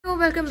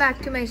welcome back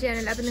to my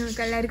channel. അപ്പോൾ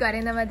നിങ്ങൾക്ക് എല്ലാവർക്കും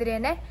അറിയുന്ന മാതിരി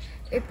തന്നെ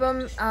ഇപ്പം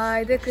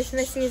ഇത്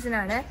ക്രിസ്മസ് സീസൺ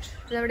ആണ്.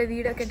 നമ്മുടെ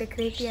വീടൊക്കെ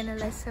ഡെക്കറേറ്റ്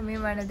ചെയ്യാനുള്ള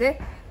സമയമാണിത്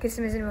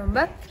ക്രിസ്മസിന്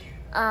മുമ്പ്.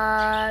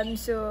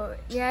 സോ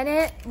ഞാൻ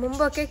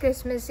മുമ്പൊക്കെ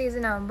ക്രിസ്മസ്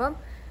സീസൺ ആകുമ്പം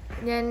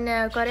ഞാൻ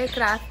കുറേ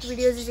ക്രാഫ്റ്റ്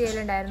വീഡിയോസ്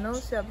ചെയ്യലുണ്ടായിരുന്നു.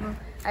 സോ അപ്പം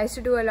I use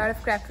to do a lot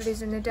of craft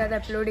videos എന്നിട്ട് അത്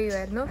അപ്ലോഡ്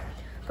ചെയ്യുമായിരുന്നു.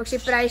 പക്ഷെ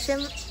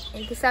ഇപ്രാവശ്യം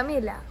എനിക്ക്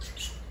സമയമില്ല.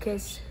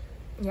 Because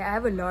I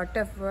have a lot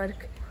of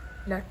work,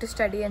 lot to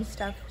study and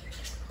staff.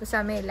 അപ്പോൾ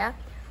സമയമില്ല.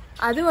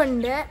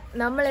 അതുകൊണ്ട്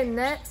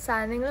നമ്മളിന്ന്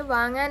സാധനങ്ങൾ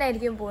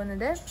വാങ്ങാനായിരിക്കും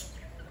പോകുന്നത്,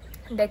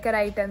 ഡെക്കർ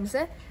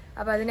ഐറ്റംസ്.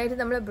 അപ്പോൾ അതിനായിട്ട്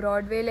നമ്മൾ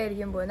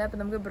ബ്രോഡ്വേയിലായിരിക്കും പോകുന്നത്. അപ്പോൾ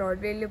നമുക്ക്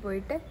ബ്രോഡ്വേയിൽ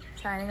പോയിട്ട്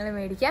സാധനങ്ങൾ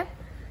മേടിക്കാം.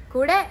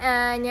 കൂടെ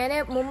ഞാൻ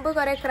മുമ്പ്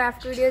കുറേ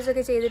ക്രാഫ്റ്റ്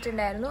വീഡിയോസൊക്കെ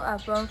ചെയ്തിട്ടുണ്ടായിരുന്നു.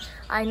 അപ്പം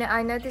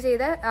അതിനകത്ത്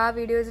ചെയ്ത ആ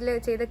വീഡിയോസിൽ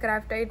ചെയ്ത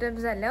ക്രാഫ്റ്റ്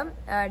ഐറ്റംസ് എല്ലാം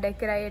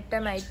ഡെക്കർ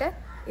ഐറ്റമായിട്ട്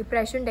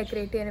ഇപ്രാവശ്യം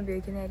ഡെക്കറേറ്റ് ചെയ്യാൻ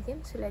ഉപയോഗിക്കുന്നതായിരിക്കും.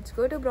 So let's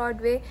go to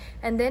Broadway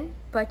and then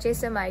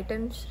purchase some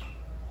items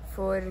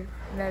for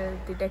the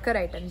decor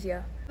items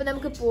here. അപ്പോൾ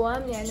നമുക്ക് പോവാം.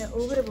 ഞാൻ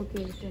ഊബർ ബുക്ക്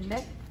ചെയ്തിട്ടുണ്ട്.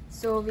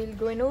 So will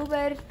go in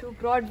Uber to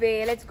Broadway.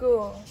 Let's go.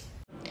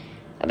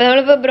 അപ്പോൾ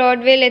നമ്മളിപ്പോൾ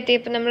ബ്രോഡ്വേയിലെത്തി.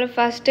 ഇപ്പോൾ നമ്മൾ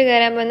ഫസ്റ്റ്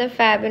കയറാൻ പോകുന്ന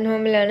ഫാബൻ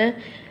ഹോമിലാണ്.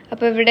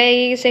 അപ്പോൾ ഇവിടെ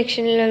ഈ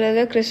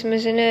സെക്ഷനിലുള്ളത്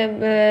ക്രിസ്മസിന്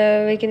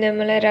വയ്ക്കുന്ന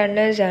നമ്മളെ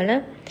റണ്ണേഴ്സാണ്.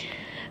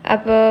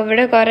 അപ്പോൾ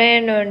ഇവിടെ കുറേ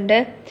എണ്ണം ഉണ്ട്.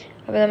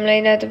 അപ്പോൾ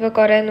നമ്മളതിനകത്ത് ഇപ്പോൾ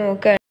കുറേ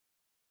നോക്കുകയാണ്.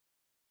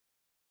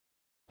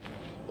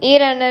 ഈ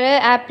റണ്ണർ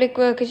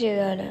ആപ്ലിക് വർക്ക്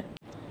ചെയ്തതാണ്.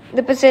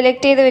 ഇതിപ്പോൾ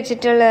സെലക്ട് ചെയ്ത്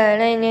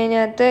വെച്ചിട്ടുള്ളതാണ്. ഇനി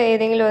അതിനകത്ത്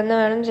ഏതെങ്കിലും ഒന്ന്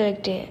വേണം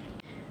സെലക്ട് ചെയ്യാൻ.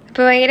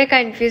 അപ്പോൾ ഭയങ്കര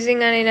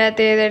കൺഫ്യൂസിങ് ആണ്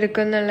ഇതിനകത്ത്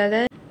ഏതെടുക്കും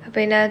എന്നുള്ളത്. അപ്പോൾ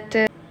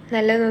ഇതിനകത്ത്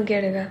നല്ല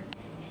നോക്കിയെടുക്കുക.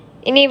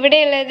 ഇനി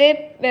ഇവിടെയുള്ളത്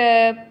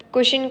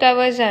കുഷൻ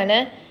കവേഴ്സാണ്.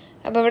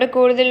 അപ്പോൾ ഇവിടെ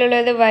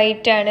കൂടുതലുള്ളത്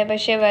വൈറ്റ് ആണ്.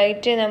 പക്ഷേ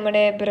വൈറ്റ്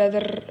നമ്മുടെ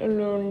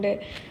ബ്രദറിലുണ്ട്,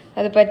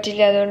 അത്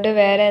പറ്റില്ല. അതുകൊണ്ട്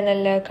വേറെ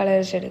നല്ല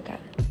കളേഴ്സ്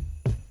എടുക്കാം.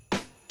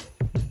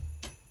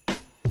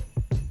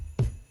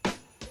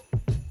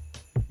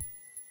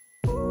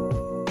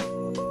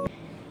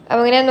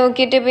 അപ്പോൾ ഇങ്ങനെ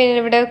നോക്കിയിട്ട് പിന്നെ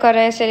ഇവിടെ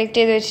കുറേ സെലക്ട്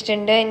ചെയ്ത്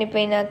വെച്ചിട്ടുണ്ട്. ഇനിയിപ്പോൾ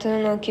ഇതിനകത്ത്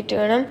നോക്കിയിട്ട്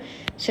വേണം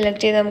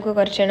സെലക്ട് ചെയ്ത് നമുക്ക്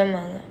കുറച്ചെണ്ണം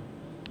വാങ്ങാം.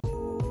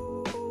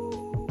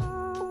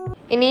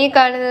 ഇനി ഈ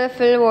കാണുന്നത്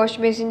ഫുൾ വാഷ്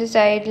ബേസിൻ്റെ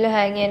സൈഡിൽ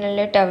ഹാങ്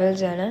ചെയ്യാനുള്ള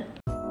ടവൽസ് ആണ്.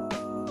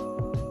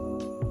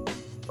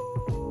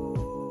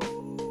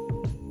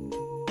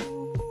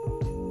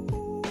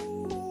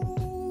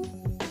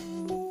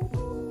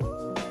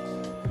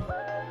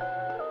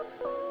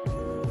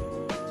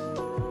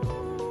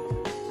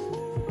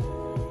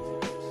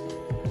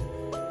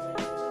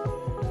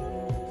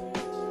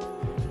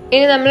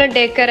 ഇനി നമ്മൾ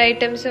ഡെക്കർ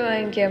ഐറ്റംസ്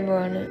വാങ്ങിക്കാൻ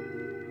പോവാണ്.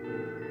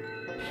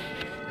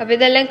 അപ്പോൾ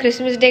ഇതെല്ലാം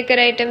ക്രിസ്മസ് ഡെക്കർ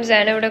ഐറ്റംസ്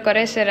ആണ്. ഇവിടെ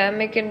കുറേ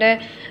സെറാമിക്കിൻ്റെ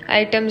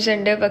ഐറ്റംസ്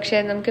ഉണ്ട്,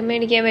 പക്ഷേ നമുക്ക്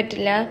മേടിക്കാൻ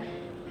പറ്റില്ല.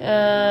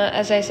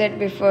 As I said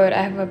before,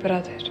 I have A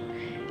brother.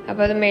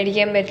 അപ്പോൾ അത്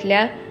മേടിക്കാൻ പറ്റില്ല.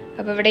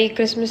 അപ്പോൾ ഇവിടെ ഈ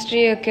ക്രിസ്മസ്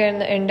ട്രീ ഒക്കെ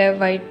ഉണ്ട്,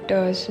 വൈറ്റ്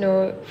സ്നോ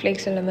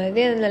ഫ്ലേക്സ് ഉള്ള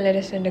മാതിരി. അത് നല്ല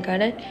രസമുണ്ട്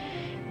കാണാൻ.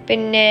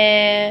 പിന്നെ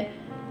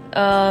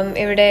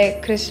ഇവിടെ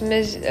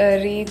ക്രിസ്മസ്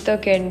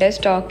റീത്തൊക്കെ ഉണ്ട്,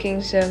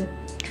 സ്റ്റോക്കിങ്സ്.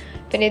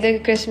 പിന്നെ ഇത്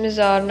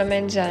ക്രിസ്മസ്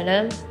ഓർണമെൻറ്റ്സ് ആണ്.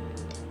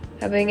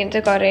 അപ്പോൾ ഇങ്ങനത്തെ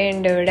കുറേ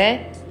ഉണ്ട് ഇവിടെ.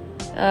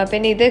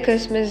 പിന്നെ ഇത്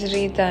ക്രിസ്മസ്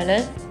റീത്താണ്,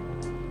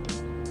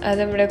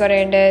 അതും ഇവിടെ കുറേ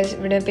ഉണ്ട്.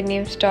 ഇവിടെ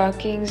പിന്നെയും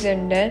സ്റ്റോക്കിങ്സ്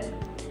ഉണ്ട്.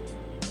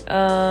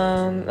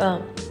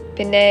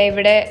 പിന്നെ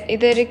ഇവിടെ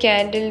ഇതൊരു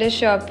ക്യാൻഡിലിൻ്റെ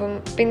ഷോപ്പും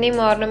പിന്നെയും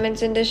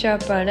ഓർണമെൻറ്റ്സിൻ്റെ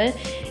ഷോപ്പാണ്.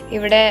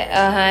 ഇവിടെ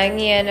ഹാങ്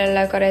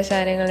ചെയ്യാനുള്ള കുറേ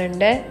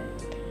സാധനങ്ങളുണ്ട്.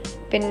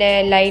 പിന്നെ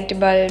ലൈറ്റ്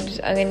ബൾബ്സ്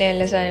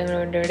അങ്ങനെയുള്ള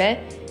സാധനങ്ങളുണ്ട് ഇവിടെ.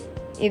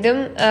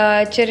 ഇതും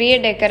ചെറിയ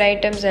ഡെക്കർ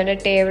ഐറ്റംസ് ആണ്.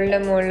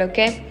 ടേബിളിൻ്റെ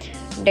മുകളിലൊക്കെ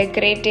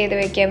ഡെക്കറേറ്റ് ചെയ്ത്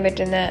വെക്കാൻ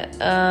പറ്റുന്ന,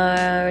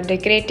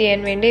 ഡെക്കറേറ്റ്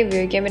ചെയ്യാൻ വേണ്ടി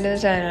ഉപയോഗിക്കാൻ പറ്റുന്ന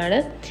സാധനമാണ്.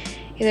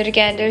 ഇതൊരു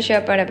ക്യാൻഡിൽ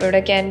ഷോപ്പാണ്. അപ്പോൾ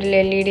ഇവിടെ ക്യാൻഡിൽ,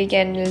 LED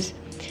ക്യാൻഡിൽസ്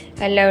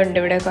എല്ലാം ഉണ്ട്.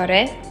 ഇവിടെ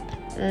കുറേ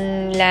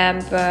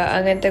ലാമ്പ്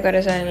അങ്ങനത്തെ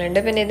കുറേ സാധനങ്ങളുണ്ട്.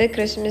 പിന്നെ ഇത്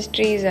ക്രിസ്മസ്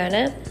ട്രീസ്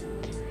ആണ്.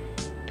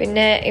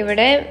 പിന്നെ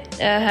ഇവിടെ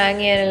ഹാങ്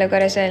ചെയ്യാനുള്ള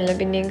കുറേ സാധനങ്ങൾ,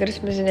 പിന്നെയും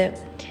ക്രിസ്മസിന്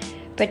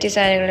പറ്റിയ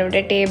സാധനങ്ങൾ.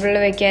 ഇവിടെ ടേബിളിൽ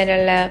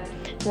വെക്കാനുള്ള,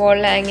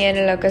 വാളിൽ ഹാങ്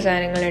ചെയ്യാനുള്ള ഒക്കെ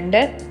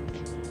സാധനങ്ങളുണ്ട്.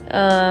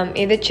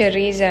 ഇത്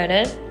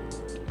ചെറീസാണ്.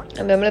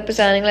 അപ്പോൾ നമ്മളിപ്പോൾ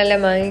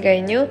സാധനങ്ങളെല്ലാം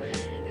വാങ്ങിക്കഴിഞ്ഞു.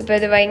 അപ്പോൾ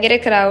ഇത് ഭയങ്കര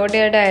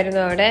ക്രൗഡഡ് ആയിരുന്നു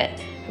അവിടെ.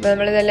 അപ്പോൾ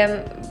നമ്മളിതെല്ലാം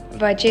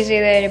പർച്ചേസ്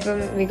ചെയ്ത് കഴിഞ്ഞപ്പം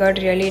we got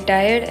really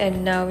tired and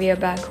now we are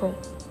back home.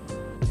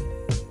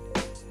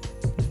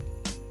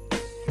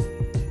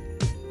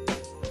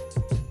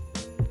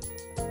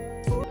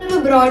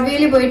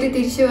 ബ്രോഡ്വേയിൽ പോയിട്ട്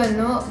തിരിച്ചു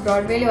വന്നു.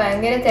 ബ്രോഡ്വേയിൽ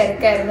ഭയങ്കര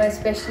തിരക്കായിരുന്നു,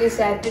 എസ്പെഷ്യലി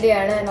സാറ്റർഡേ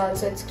ആണ് and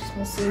also it's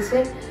Christmas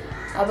season.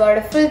 അപ്പോൾ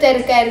അവിടെ ഫുൾ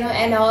തിരക്കായിരുന്നു.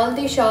 And all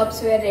the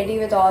shops wear ready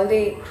with all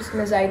the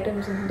Christmas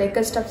items,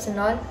 decker stuffs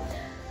and all.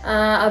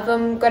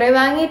 അപ്പം കുറേ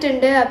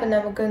വാങ്ങിയിട്ടുണ്ട്. അപ്പം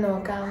നമുക്ക്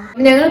നോക്കാം.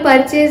 ഞങ്ങൾ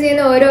പർച്ചേസ്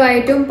ചെയ്യുന്ന ഓരോ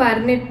ഐറ്റവും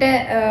പറഞ്ഞിട്ട്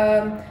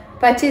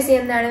പർച്ചേസ്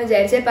ചെയ്യുന്നതാണ്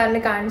വിചാരിച്ചത്,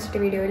 പറഞ്ഞ് കാണിച്ചിട്ട്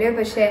വീഡിയോയിൽ.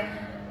 പക്ഷേ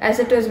as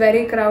it was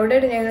very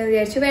crowded, ഞങ്ങൾ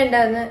വിചാരിച്ചു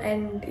വേണ്ടെന്ന്.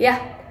 ആൻഡ്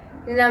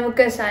ഇനി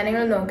നമുക്ക്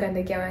സാധനങ്ങൾ നോക്കാം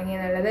എന്തൊക്കെയാണ്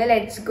വാങ്ങിയെന്നുള്ളത്.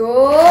 Let's go.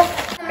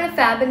 നമ്മൾ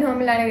ഫാബൻ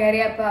ഹോമിലാണ്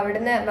കയറി. അപ്പോൾ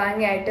അവിടുന്ന്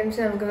വാങ്ങിയ ഐറ്റംസ്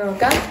നമുക്ക്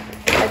നോക്കാം.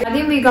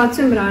 ആദ്യം വി ഗോട്ട്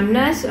സം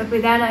റണ്ണേഴ്സ്. അപ്പോൾ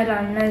ഇതാണ്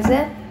റണ്ണേഴ്സ്.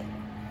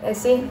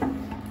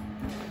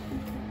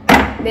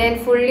 ദെൻ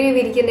ഫുള്ളി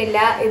വിരിക്കുന്നില്ല,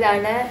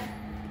 ഇതാണ്.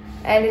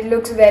 And it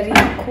looks very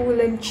cool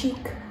and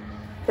chic,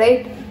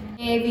 right?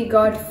 Here we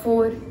got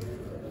 4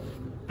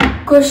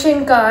 cushion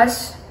cars.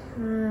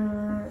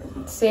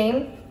 Same.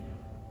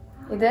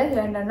 This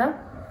 2.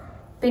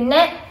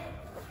 പിന്നെ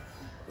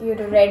ഈ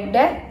ഒരു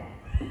red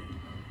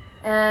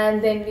and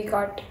then we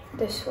got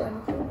this one.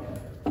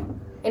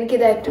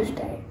 എനിക്കിത് ഏറ്റവും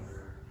ഇഷ്ടമായി.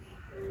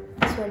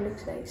 This one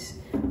looks nice.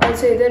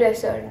 Also ഇത്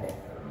രസമുണ്ട്.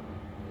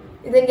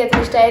 ഇതെനിക്ക് അത്ര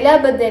ഇഷ്ടമായില്ല,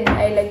 but then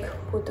I like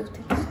both of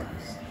these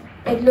guys.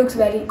 It looks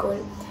very cool.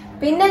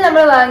 പിന്നെ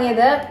നമ്മൾ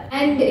വാങ്ങിയത്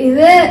ആൻഡ്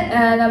ഇത്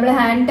നമ്മൾ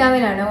ഹാൻഡ്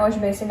ടവലാണ് വാഷ്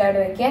ബേസിൻ്റെ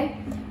അവിടെ വയ്ക്കാൻ.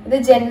 ഇത്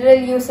ജനറൽ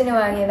യൂസിന്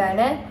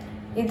വാങ്ങിയതാണ്.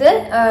 ഇത്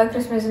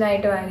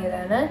ക്രിസ്മസിനായിട്ട്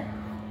വാങ്ങിയതാണ്.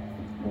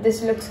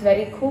 This looks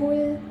very cool,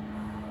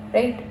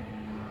 right?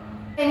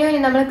 ഇനി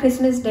നമ്മൾ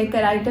ക്രിസ്മസ്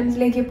ഡെക്കർ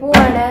ഐറ്റംസിലേക്ക്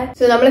പോവാണ്.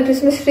 സോ നമ്മൾ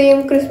ക്രിസ്മസ് ട്രീയും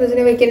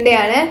ക്രിസ്മസിന്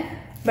വെക്കേണ്ടതാണ്.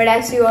 But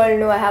as you all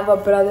no I have A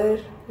brother.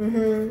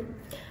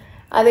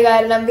 അത്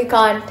കാരണം V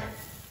can't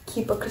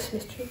keep A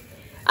Christmas tree.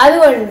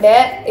 അതുകൊണ്ട്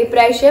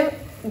ഇപ്രാവശ്യം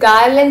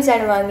ഗാർലൻസ്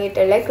ആണ്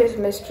വാങ്ങിയിട്ടുള്ളത്.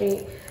 ക്രിസ്മസ് ട്രീ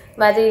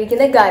മാതിരി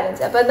ഇരിക്കുന്ന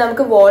ഗാർലൻസ്. അപ്പം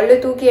നമുക്ക് വോളിൽ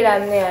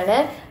തൂക്കിയിടാവുന്നതാണ്.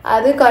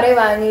 അത് കുറെ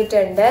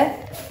വാങ്ങിയിട്ടുണ്ട്.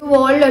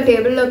 വോളിലോ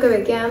ടേബിളിലോ ഒക്കെ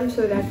വെക്കാം.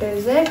 So that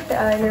is it.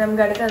 ഇനി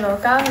നമുക്ക് അടുത്ത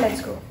നോക്കാം.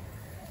 Let's go.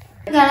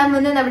 കാണാൻ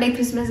മുന്നേ നമ്മുടെ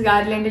ക്രിസ്മസ്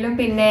ഗാർലൻഡിലും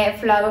പിന്നെ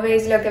ഫ്ലവർ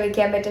വേസിലും ഒക്കെ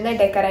വെക്കാൻ പറ്റുന്ന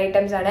ഡെക്കർ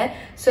ഐറ്റംസ് ആണ്.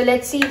 So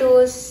let's see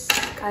those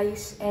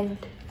guys and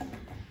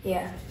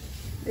yeah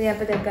ഇത് ഞാൻ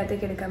അപ്പോൾ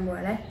തെക്കാത്തേക്ക് എടുക്കാൻ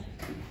പോവാണ്.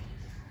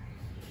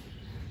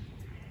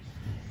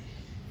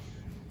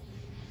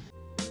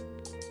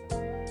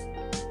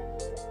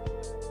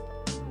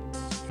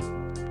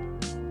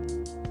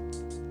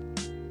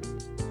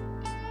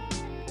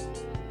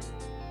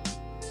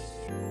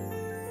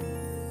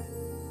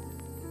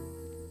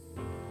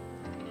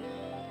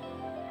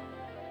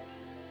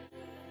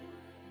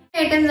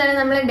 ഐറ്റംസ് ആണ്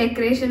നമ്മൾ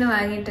ഡെക്കറേഷന്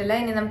വാങ്ങിയിട്ടുള്ളത്.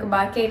 ഇനി നമുക്ക്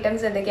ബാക്കി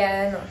ഐറ്റംസ്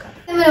എന്തൊക്കെയാണെന്ന് നോക്കാം.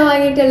 നമ്മൾ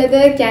വാങ്ങിയിട്ടുള്ളത്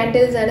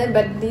ക്യാൻഡിൽസ് ആണ്.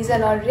 But these are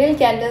not real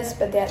candles,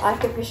 but they are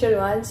artificial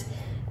once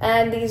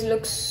and these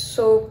look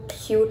so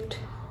cute.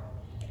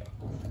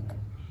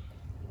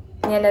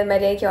 ഞാനത്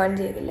മര്യാദയ്ക്ക് ഓൺ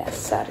ചെയ്തില്ല,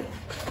 സോറി.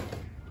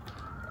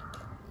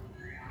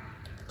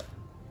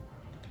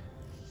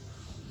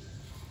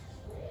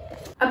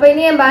 അപ്പൊ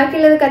ഇനി ഞാൻ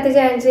ബാക്കിയുള്ളത് കത്തിച്ച്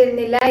കാണിച്ചു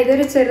തരുന്നില്ല.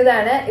 ഇതൊരു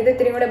ചെറുതാണ്, ഇത്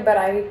ഇത്തിരി കൂടെ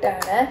ബ്രൈറ്റ്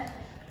ആണ്.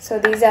 So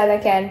these are the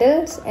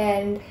candles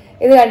and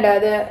ഇത് കണ്ടോ,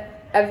 അത്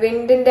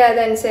വിൻഡിന്റെ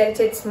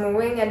അതനുസരിച്ച് it's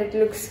moving and it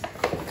looks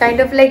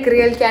kind of like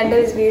real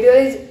candles.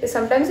 Videos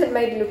sometimes it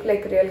might look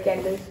like real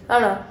candles.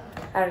 ആണോ?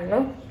 ആണോ,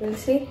 വിൽ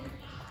സീ.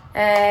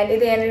 ആൻഡ്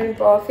ഇത്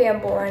ഞാനിപ്പോൾ ഓഫ് ചെയ്യാൻ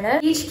പോവാണ്.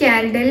 ഈച്ച്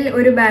ക്യാൻഡിൽ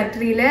ഒരു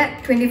ബാറ്ററിയിൽ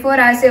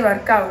 24 hours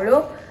വർക്ക് ആവുള്ളൂ.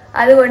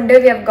 അതുകൊണ്ട്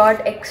we have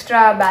got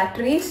extra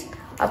batteries.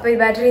 അപ്പോൾ ഈ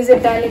ബാറ്ററീസ്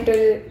ഇട്ടാൽ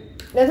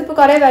ഇതിപ്പോൾ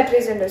കുറേ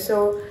ബാറ്ററീസ് ഉണ്ട്. സോ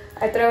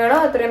എത്ര വേണോ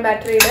അത്രയും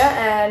ബാറ്ററി ഇടുക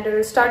and it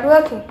will start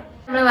working.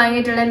 നമ്മൾ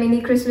വാങ്ങിയിട്ടുള്ള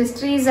മിനി ക്രിസ്മസ്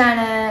ട്രീസ്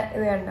ആണ്.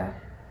 ഇത് കണ്ടോ,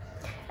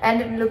 and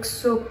it looks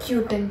so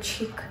cute and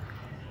chic.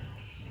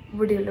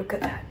 Would you look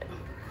at that?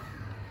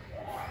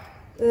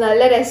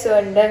 നല്ല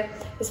രസമുണ്ട്,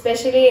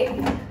 എസ്പെഷ്യലി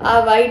ആ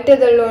white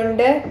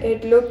ഇതുള്ളതുകൊണ്ട്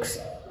it looks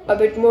a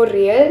bit more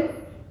real.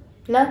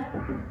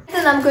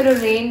 നമുക്കൊരു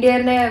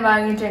റെയിൻഡിയറിനെ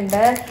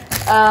വാങ്ങിയിട്ടുണ്ട്.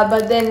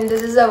 But then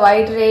this is a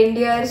white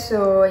reindeer,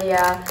 so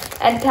yeah,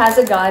 and it has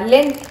a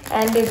garland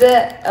and ഇത്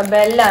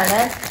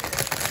ബെല്ലാണ്.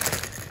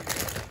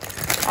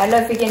 I don't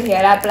know if you can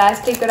hear. ആ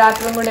plastic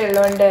റാപ്പറും കൂടെ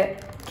ഉള്ളതുകൊണ്ട്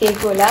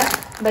കേൾക്കൂല.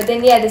 But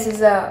then yeah, this is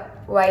a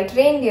white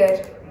reindeer.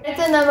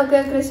 അടുത്ത നമുക്ക്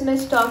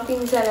Christmas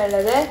stockings ആണ്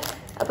ഉള്ളത്.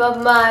 അപ്പം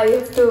യു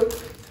ഹാവ് ടു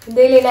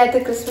എന്തെങ്കിലും ഇതിനകത്ത്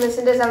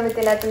ക്രിസ്മസിന്റെ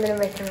സമയത്തിനകത്ത് എന്തെങ്കിലും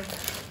വെക്കണം.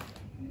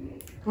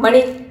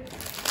 മണി.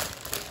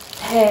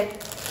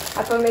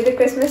 അപ്പം ഇത്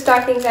ക്രിസ്മസ്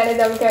സ്റ്റോക്കിങ്സ് ആണ്.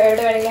 ഇത് നമുക്ക്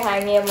എവിടെ വേണമെങ്കിൽ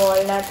ഹാങ് ചെയ്യാം,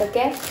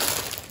 മോളിനകത്തൊക്കെ.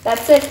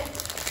 That's it.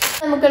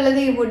 നമുക്കുള്ളത്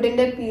ഈ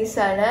വുഡിന്റെ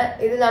പീസാണ്.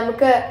 ഇത്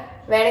നമുക്ക്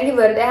വേണമെങ്കിൽ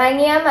വെറുതെ ഹാങ്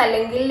ചെയ്യാം,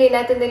 അല്ലെങ്കിൽ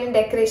ഇതിനകത്ത് എന്തെങ്കിലും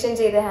ഡെക്കറേഷൻ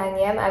ചെയ്ത് ഹാങ്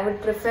ചെയ്യാം. ഐ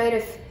വുഡ് പ്രിഫർ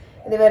ഇഫ്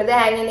ഇത് വെറുതെ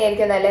ഹാങ്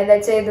ചെയ്യുന്നതായിരിക്കും നല്ലത്. എന്താ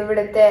വെച്ചാൽ ഇത്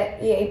ഇവിടുത്തെ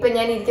ഇപ്പം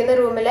ഞാൻ ഇരിക്കുന്ന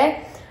റൂമിലെ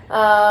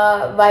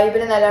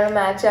വൈബിന് നല്ലോണം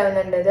മാച്ച്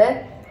ആവുന്നുണ്ട് ഇത്.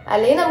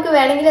 അല്ലെങ്കിൽ നമുക്ക്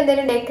വേണമെങ്കിൽ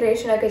എന്തെങ്കിലും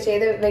ഡെക്കറേഷൻ ഒക്കെ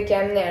ചെയ്ത്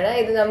വെക്കാവുന്നതാണ്.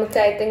 ഇത് നമുക്ക്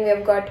I think we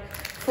have got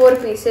 4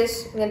 pieces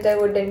ഇങ്ങനത്തെ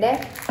വുഡിൻ്റെ.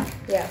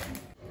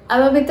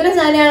 അപ്പം ഇത്ര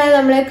സാധനമാണ്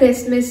നമ്മൾ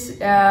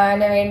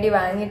ക്രിസ്മസിന് വേണ്ടി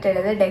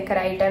വാങ്ങിയിട്ടുള്ളത് ഡെക്കർ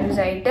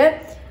ഐറ്റംസ് ആയിട്ട്.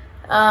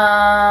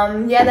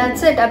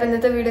 That's it. അപ്പം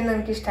ഇന്നത്തെ വീഡിയോ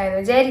നിങ്ങൾക്ക് ഇഷ്ടമായെന്ന്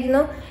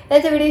വിചാരിക്കുന്നു.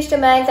 ഇന്നത്തെ വീഡിയോ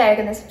ഇഷ്ടമായി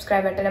താഴെ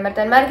സബ്സ്ക്രൈബ് ബട്ടൺ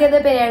അമർത്താൻ മറക്കരുത്.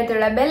 പിന്നെ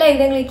അടുത്തുള്ള ബെൽ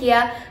ഐക്കൺ ക്ലിക്ക്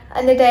ചെയ്യുക.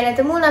 എന്നിട്ട്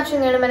അതിനകത്ത് 3 ഓപ്ഷൻ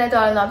കാണും. അതിനകത്ത്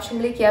ഓൾ ഓപ്ഷൻ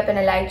ക്ലിക്ക് ചെയ്യുക.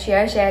 പിന്നെ ലൈക്ക്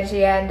ചെയ്യുക, ഷെയർ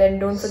ചെയ്യുക, and then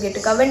don't forget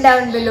to comment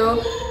down below.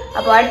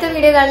 അപ്പോൾ അടുത്ത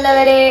വീഡിയോ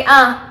കാണുന്നവരെ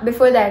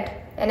ബിഫോർ ദാറ്റ്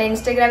എന്നെ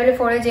ഇൻസ്റ്റാഗ്രാമിൽ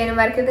ഫോളോ ചെയ്യാനും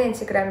മറക്കരുത്.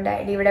 ഇൻസ്റ്റാഗ്രാമിൻ്റെ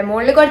ID ഇവിടെ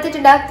മുകളിൽ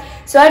കൊടുത്തിട്ടുണ്ട്.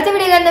 സോ അടുത്ത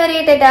വീഡിയോ കാണുന്നവരെ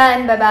Tata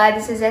and by.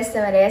 This is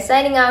S Maria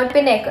signing out.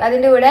 പിന്നെ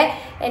അതിൻ്റെ കൂടെ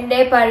എൻ്റെ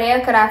പഴയ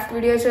ക്രാഫ്റ്റ്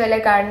വീഡിയോസ് വല്ല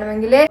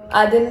കാണണമെങ്കിൽ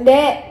അതിൻ്റെ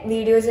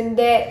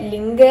വീഡിയോസിൻ്റെ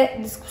ലിങ്ക്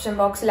ഡിസ്ക്രിപ്ഷൻ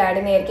ബോക്സിൽ ആഡ്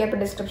ചെയ്യുന്നതായിരിക്കും. അപ്പോൾ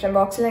ഡിസ്ക്രിപ്ഷൻ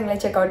ബോക്സിൽ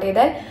നിങ്ങൾ ചെക്കൗട്ട്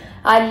ചെയ്താൽ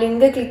ആ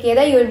ലിങ്ക് ക്ലിക്ക്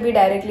ചെയ്താൽ you will be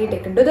directly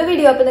taken to the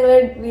video. അപ്പോൾ നിങ്ങൾ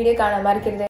വീഡിയോ കാണാൻ മറക്കരുത്.